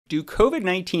Do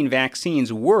COVID-19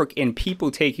 vaccines work in people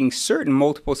taking certain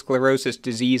multiple sclerosis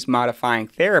disease-modifying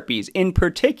therapies, in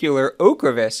particular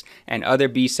Ocrevus and other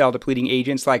B-cell depleting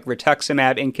agents like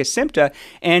rituximab and Kesimpta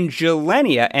and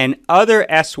Gilenya and other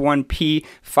S1P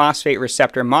phosphate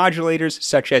receptor modulators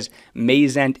such as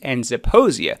Mayzent and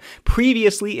Zeposia?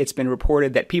 Previously, it's been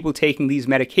reported that people taking these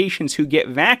medications who get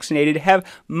vaccinated have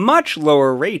much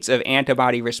lower rates of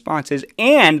antibody responses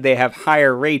and they have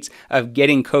higher rates of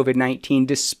getting COVID-19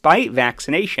 despite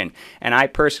vaccination. And I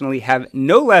personally have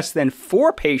no less than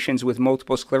 4 patients with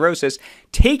multiple sclerosis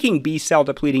taking B-cell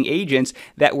depleting agents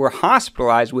that were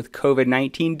hospitalized with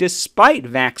COVID-19 despite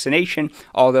vaccination,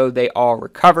 although they all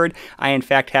recovered. I, in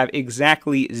fact, have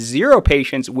exactly 0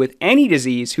 patients with any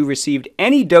disease who received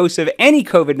any dose of any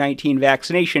COVID-19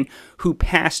 vaccination who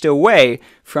passed away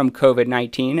from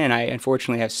COVID-19, and I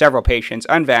unfortunately have several patients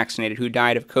unvaccinated who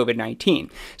died of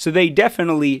COVID-19. So they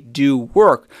definitely do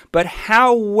work, but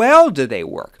how well do they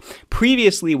work?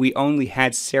 Previously, we only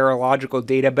had serological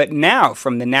data, but now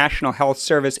from the National Health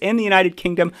Service in the United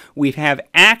Kingdom, we have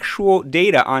actual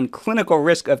data on clinical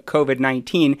risk of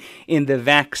COVID-19 in the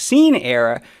vaccine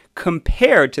era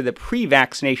compared to the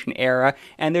pre-vaccination era,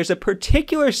 and there's a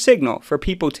particular signal for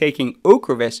people taking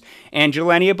Ocrevus and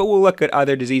Gilenya, but we'll look at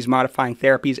other disease-modifying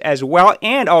therapies as well,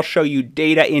 and I'll show you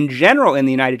data in general in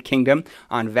the United Kingdom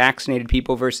on vaccinated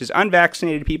people versus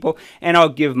unvaccinated people, and I'll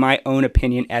give my own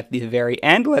opinion at the very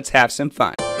end. Let's have some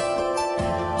fun.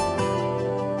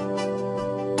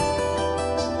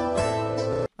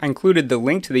 I included the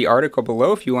link to the article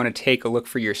below if you want to take a look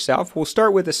for yourself. We'll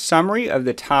start with a summary of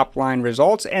the top line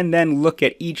results and then look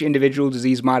at each individual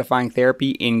disease-modifying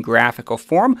therapy in graphical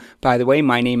form. By the way,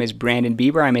 my name is Brandon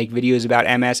Beaber. I make videos about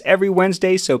MS every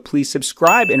Wednesday, so please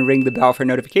subscribe and ring the bell for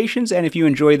notifications. And if you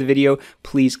enjoy the video,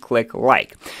 please click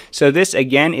like. So this,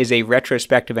 again, is a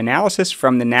retrospective analysis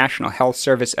from the National Health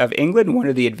Service of England. One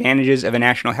of the advantages of a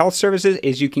National Health Service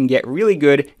is you can get really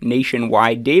good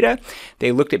nationwide data.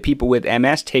 They looked at people with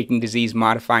MS taking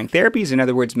disease-modifying therapies, in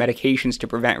other words, medications to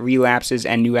prevent relapses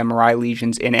and new MRI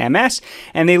lesions in MS,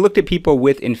 and they looked at people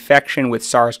with infection with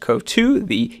SARS-CoV-2,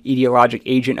 the etiologic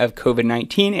agent of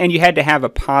COVID-19, and you had to have a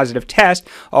positive test,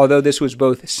 although this was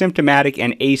both symptomatic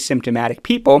and asymptomatic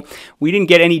people. We didn't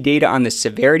get any data on the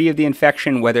severity of the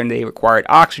infection, whether they required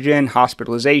oxygen,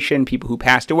 hospitalization, people who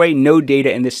passed away, no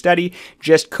data in this study,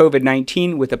 just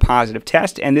COVID-19 with a positive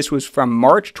test, and this was from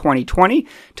March 2020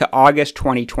 to August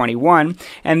 2021.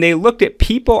 And they looked at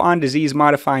people on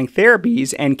disease-modifying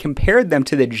therapies and compared them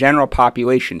to the general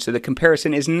population. So the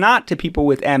comparison is not to people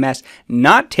with MS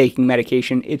not taking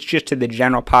medication, it's just to the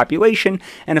general population.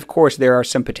 And of course, there are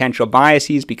some potential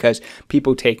biases because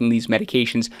people taking these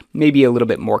medications may be a little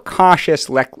bit more cautious,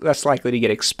 less likely to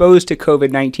get exposed to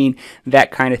COVID-19,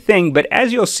 that kind of thing. But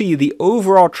as you'll see, the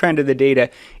overall trend of the data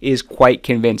is quite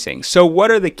convincing. So what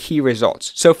are the key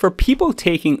results? So for people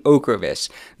taking Ocrevus,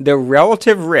 the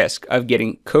relative risk of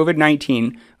getting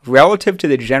COVID-19 relative to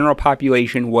the general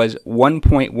population was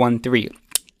 1.13.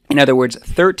 In other words,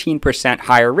 13%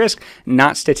 higher risk,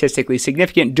 not statistically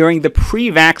significant during the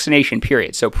pre-vaccination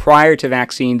period, so prior to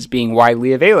vaccines being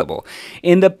widely available.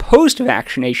 In the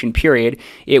post-vaccination period,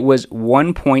 it was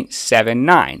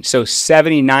 1.79, so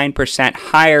 79%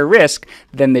 higher risk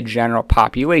than the general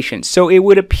population. So it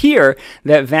would appear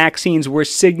that vaccines were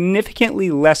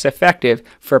significantly less effective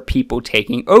for people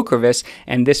taking Ocrevus,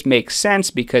 and this makes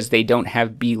sense because they don't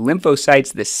have B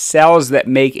lymphocytes, the cells that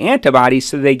make antibodies,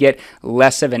 so they get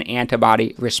less of an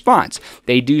antibody response.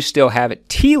 They do still have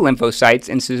T lymphocytes,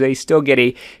 and so they still get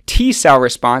a T cell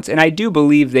response, and I do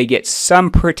believe they get some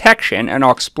protection, and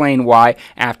I'll explain why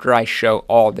after I show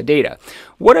all the data.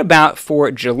 What about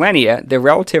for Gilenya? The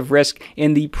relative risk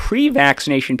in the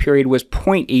pre-vaccination period was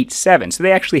 0.87, so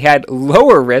they actually had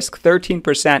lower risk,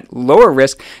 13% lower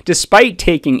risk, despite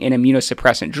taking an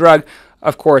immunosuppressant drug.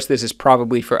 Of course, this is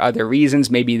probably for other reasons.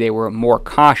 Maybe they were more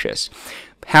cautious.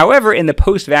 However, in the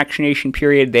post-vaccination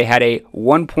period, they had a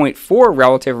 1.4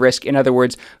 relative risk, in other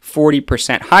words,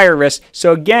 40% higher risk.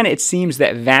 So again, it seems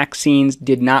that vaccines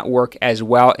did not work as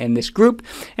well in this group.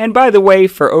 And by the way,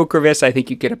 for Ocrevus, I think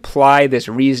you could apply this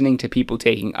reasoning to people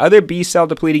taking other B-cell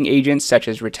depleting agents such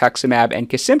as rituximab and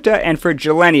Kesimpta, and for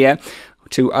Gilenya,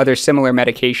 to other similar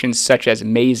medications such as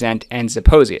Mayzent and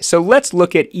Zeposia. So let's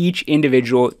look at each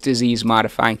individual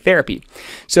disease-modifying therapy.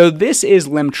 So this is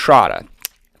Lemtrada.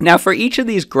 Now, for each of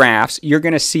these graphs, you're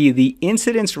going to see the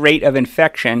incidence rate of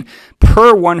infection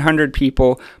per 100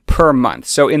 people per month.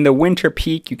 So in the winter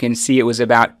peak, you can see it was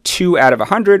about 2 2 out of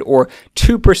 100 or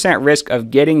 2% risk of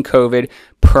getting COVID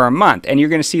per month. And you're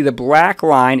going to see the black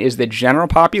line is the general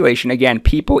population. Again,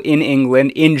 people in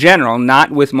England in general,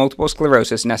 not with multiple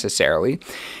sclerosis necessarily.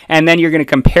 And then you're going to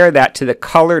compare that to the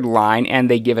colored line, and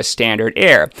they give a standard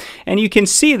error. And you can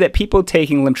see that people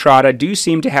taking Lemtrada do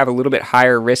seem to have a little bit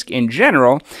higher risk in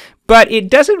general, but it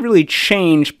doesn't really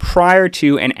change prior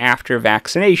to and after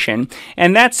vaccination,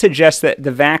 and that suggests that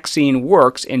the vaccine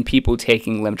works in people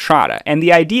taking Lemtrada. And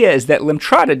the idea is that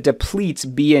Lemtrada depletes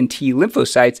B and T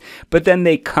lymphocytes, but then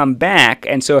they come back,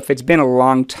 and so if it's been a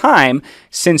long time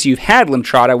since you've had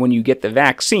Lemtrada when you get the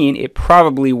vaccine, it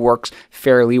probably works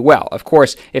fairly well. Of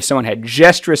course, if someone had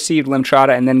just received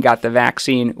Lemtrada and then got the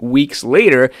vaccine weeks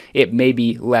later, it may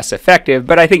be less effective,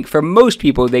 but I think for most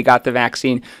people, they got the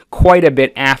vaccine quite a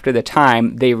bit after the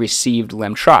time they received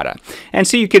Lemtrada. And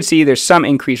so you can see there's some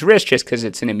increased risk just because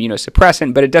it's an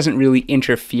immunosuppressant, but it doesn't really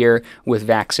interfere with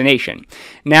vaccination.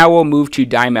 Now we'll move to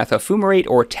dimethyl fumarate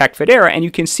or Tecfidera, and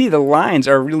you can see the lines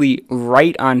are really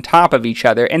right on top of each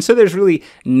other, and so there's really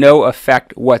no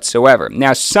effect whatsoever.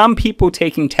 Now, some people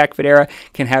taking Tecfidera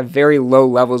can have very low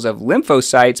levels of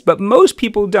lymphocytes, but most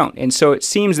people don't, and so it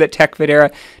seems that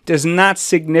Tecfidera does not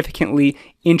significantly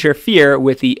interfere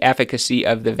with the efficacy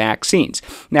of the vaccines.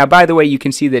 Now, by the way, you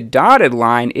can see the dotted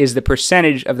line is the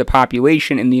percentage of the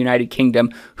population in the United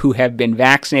Kingdom who have been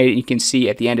vaccinated. You can see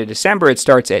at the end of December, it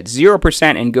starts at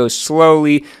 0% and goes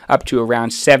slowly up to around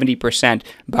 70%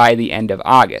 by the end of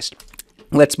August.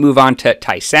 Let's move on to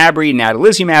Tysabri,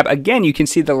 natalizumab. Again, you can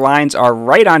see the lines are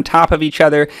right on top of each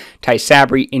other.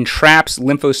 Tysabri entraps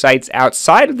lymphocytes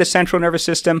outside of the central nervous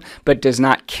system, but does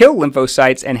not kill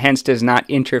lymphocytes and hence does not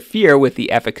interfere with the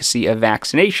efficacy of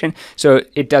vaccination, so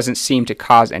it doesn't seem to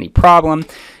cause any problem.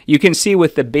 You can see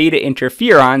with the beta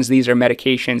interferons, these are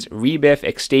medications Rebif,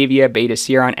 Extavia,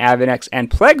 Betaseron, Avonex, and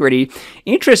Plegridy.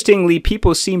 Interestingly,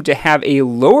 people seem to have a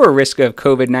lower risk of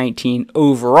COVID-19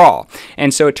 overall.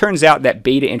 And so it turns out that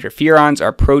beta interferons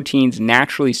are proteins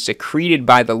naturally secreted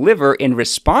by the liver in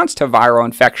response to viral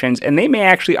infections, and they may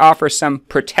actually offer some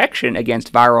protection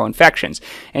against viral infections.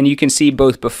 And you can see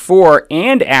both before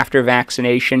and after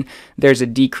vaccination, there's a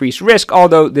decreased risk,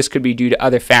 although this could be due to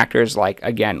other factors like,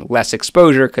 again, less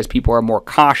exposure, because people are more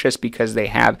cautious because they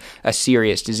have a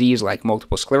serious disease like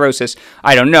multiple sclerosis.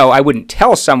 I don't know. I wouldn't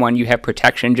tell someone you have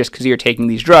protection just because you're taking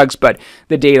these drugs, but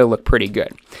the data look pretty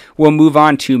good. We'll move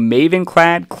on to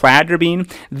Mavenclad,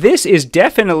 cladribine. This is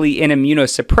definitely an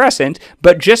immunosuppressant,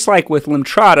 but just like with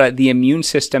Lemtrada, the immune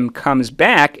system comes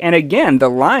back, and again, the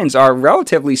lines are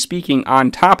relatively speaking on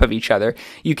top of each other.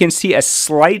 You can see a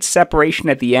slight separation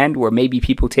at the end where maybe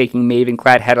people taking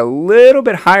Mavenclad had a little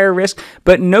bit higher risk,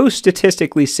 but no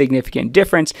statistically significant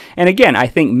difference. And again, I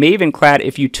think Mavenclad,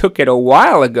 if you took it a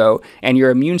while ago and your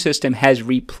immune system has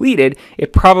repleted,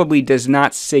 it probably does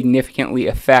not significantly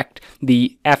affect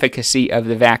the efficacy of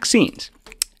the vaccines.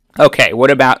 Okay, what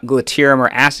about glatiramer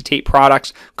acetate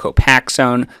products,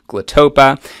 Copaxone,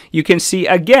 Glatopa? You can see,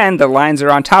 again, the lines are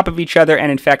on top of each other,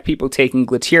 and in fact, people taking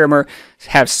glatiramer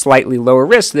have slightly lower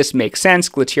risk. This makes sense.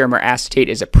 Glatiramer acetate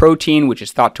is a protein which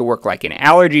is thought to work like an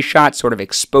allergy shot, sort of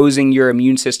exposing your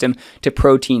immune system to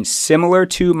proteins similar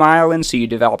to myelin, so you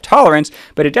develop tolerance,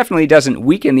 but it definitely doesn't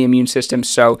weaken the immune system,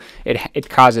 so it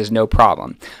causes no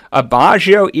problem.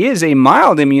 Aubagio is a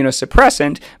mild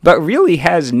immunosuppressant, but really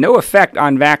has no effect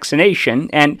on vaccination,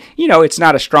 and it's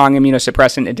not a strong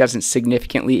immunosuppressant. It doesn't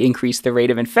significantly increase the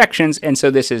rate of infections, and so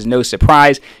this is no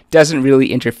surprise. Doesn't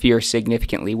really interfere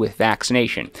significantly with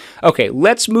vaccination. Okay,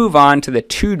 let's move on to the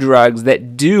two drugs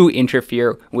that do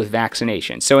interfere with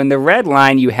vaccination. So in the red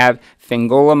line, you have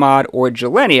fingolimod or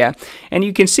Gilenya, and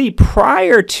you can see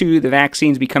prior to the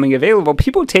vaccines becoming available,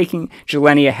 people taking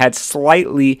Gilenya had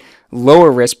slightly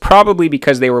lower risk, probably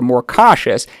because they were more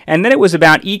cautious, and then it was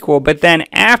about equal, but then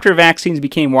after vaccines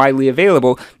became widely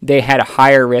available, they had a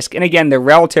higher risk, and again, the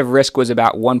relative risk was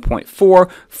about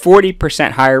 1.4,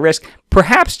 40% higher risk,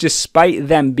 perhaps despite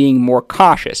them being more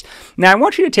cautious. Now, I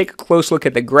want you to take a close look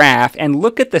at the graph and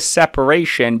look at the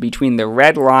separation between the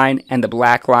red line and the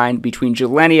black line, between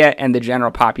Gilenya and the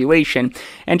general population,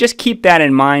 and just keep that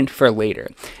in mind for later.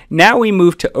 Now we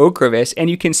move to Ocrevus, and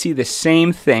you can see the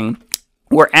same thing,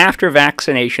 where after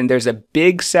vaccination, there's a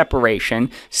big separation,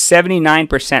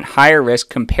 79% higher risk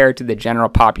compared to the general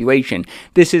population.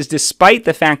 This is despite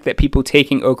the fact that people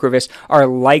taking Ocrevus are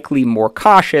likely more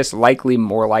cautious, likely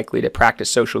more likely to practice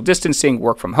social distancing,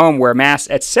 work from home, wear masks,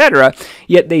 etc.,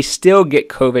 yet they still get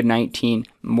COVID-19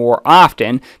 more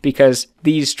often because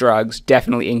these drugs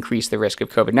definitely increase the risk of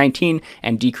COVID-19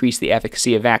 and decrease the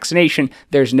efficacy of vaccination.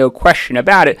 There's no question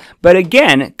about it. But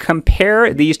again,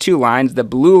 compare these two lines, the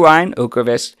blue line,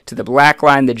 Ocrevus, to the black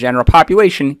line, the general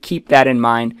population. Keep that in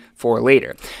mind for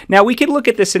later. Now, we could look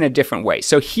at this in a different way.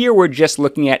 So here we're just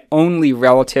looking at only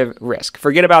relative risk.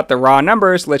 Forget about the raw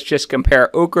numbers. Let's just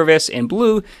compare Ocrevus in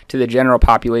blue to the general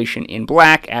population in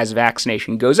black as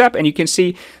vaccination goes up. And you can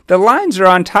see the lines are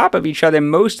on top of each other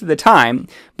most of the time.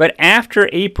 But after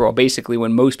April, basically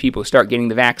when most people start getting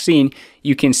the vaccine,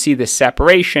 you can see the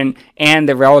separation and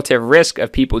the relative risk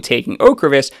of people taking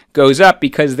Ocrevus goes up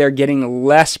because they're getting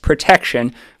less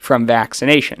protection from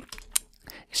vaccination.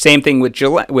 Same thing with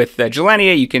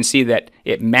Gilenya. You can see that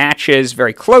it matches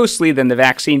very closely. Then the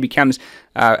vaccine becomes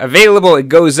available. It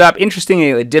goes up.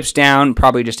 Interestingly, it dips down,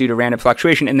 probably just due to random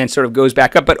fluctuation, and then sort of goes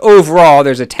back up. But overall,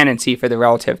 there's a tendency for the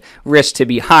relative risk to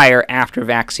be higher after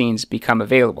vaccines become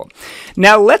available.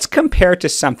 Now, let's compare to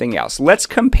something else. Let's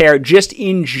compare just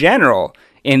in general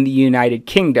in the United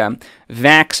Kingdom,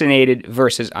 vaccinated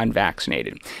versus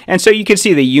unvaccinated. And so you can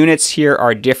see the units here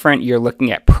are different. You're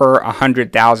looking at per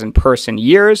 100,000 person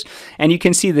years. And you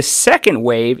can see the second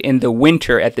wave in the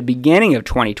winter at the beginning of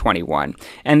 2021,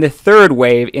 and the third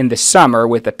wave in the summer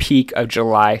with a peak of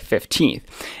July 15th.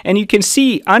 And you can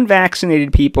see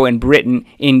unvaccinated people in Britain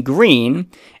in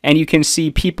green, and you can see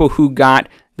people who got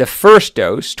the first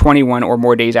dose, 21 or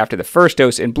more days after the first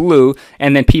dose, in blue,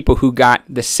 and then people who got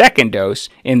the second dose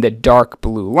in the dark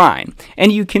blue line.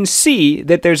 And you can see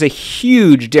that there's a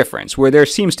huge difference where there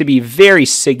seems to be very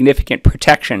significant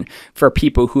protection for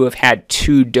people who have had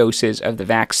 2 doses of the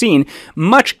vaccine,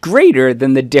 much greater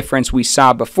than the difference we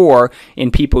saw before in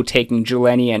people taking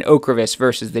Gilenya and Ocrevus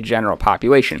versus the general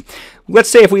population. Let's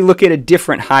say if we look at a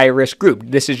different high-risk group,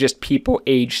 this is just people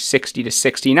aged 60 to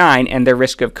 69 and their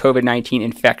risk of COVID-19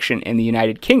 infection in the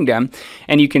United Kingdom,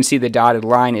 and you can see the dotted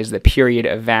line is the period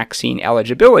of vaccine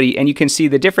eligibility, and you can see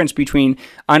the difference between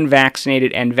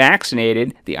unvaccinated and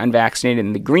vaccinated, the unvaccinated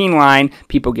in the green line,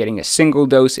 people getting a single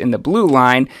dose in the blue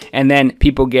line, and then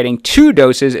people getting 2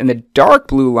 doses in the dark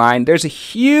blue line. There's a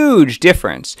huge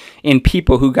difference in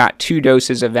people who got 2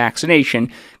 doses of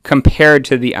vaccination compared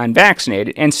to the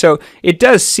unvaccinated. And so it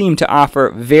does seem to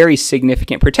offer very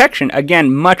significant protection.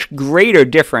 Again, much greater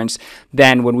difference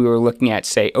than when we were looking at,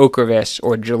 say, Ocrevus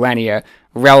or Gilenya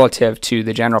relative to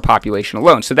the general population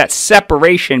alone. So that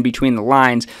separation between the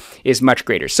lines is much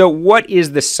greater. So what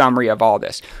is the summary of all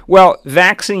this? Well,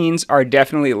 vaccines are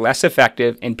definitely less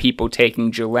effective in people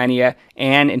taking Gilenya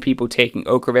and in people taking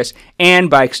Ocrevus, and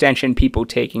by extension, people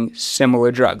taking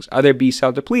similar drugs. Other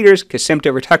B-cell depleters,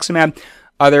 Kesimpta, rituximab,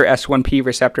 other S1P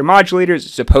receptor modulators,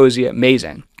 Zeposia,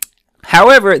 Mazen.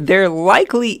 However, there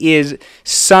likely is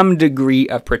some degree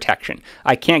of protection.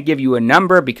 I can't give you a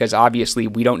number because obviously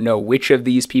we don't know which of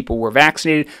these people were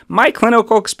vaccinated. My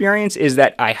clinical experience is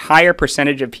that a higher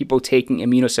percentage of people taking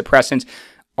immunosuppressants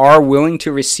are willing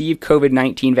to receive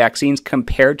COVID-19 vaccines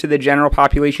compared to the general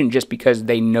population just because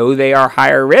they know they are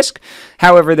higher risk.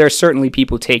 However, there are certainly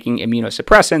people taking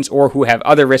immunosuppressants or who have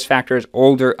other risk factors,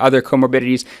 older, other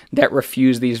comorbidities that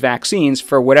refuse these vaccines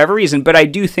for whatever reason. But I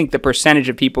do think the percentage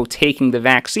of people taking the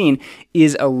vaccine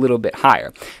is a little bit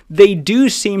higher. They do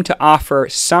seem to offer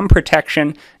some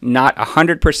protection, not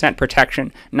 100%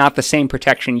 protection, not the same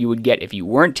protection you would get if you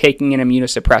weren't taking an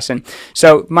immunosuppressant.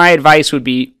 So my advice would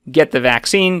be get the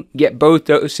vaccine, get both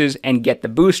doses, and get the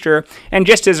booster. And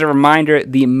just as a reminder,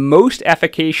 the most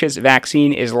efficacious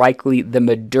vaccine is likely the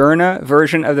Moderna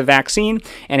version of the vaccine.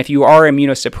 And if you are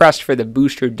immunosuppressed for the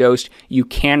booster dose, you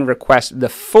can request the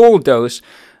full dose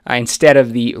instead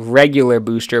of the regular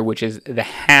booster, which is the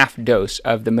half dose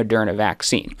of the Moderna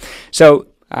vaccine. So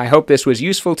I hope this was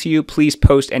useful to you. Please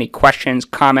post any questions,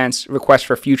 comments, requests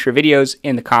for future videos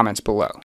in the comments below.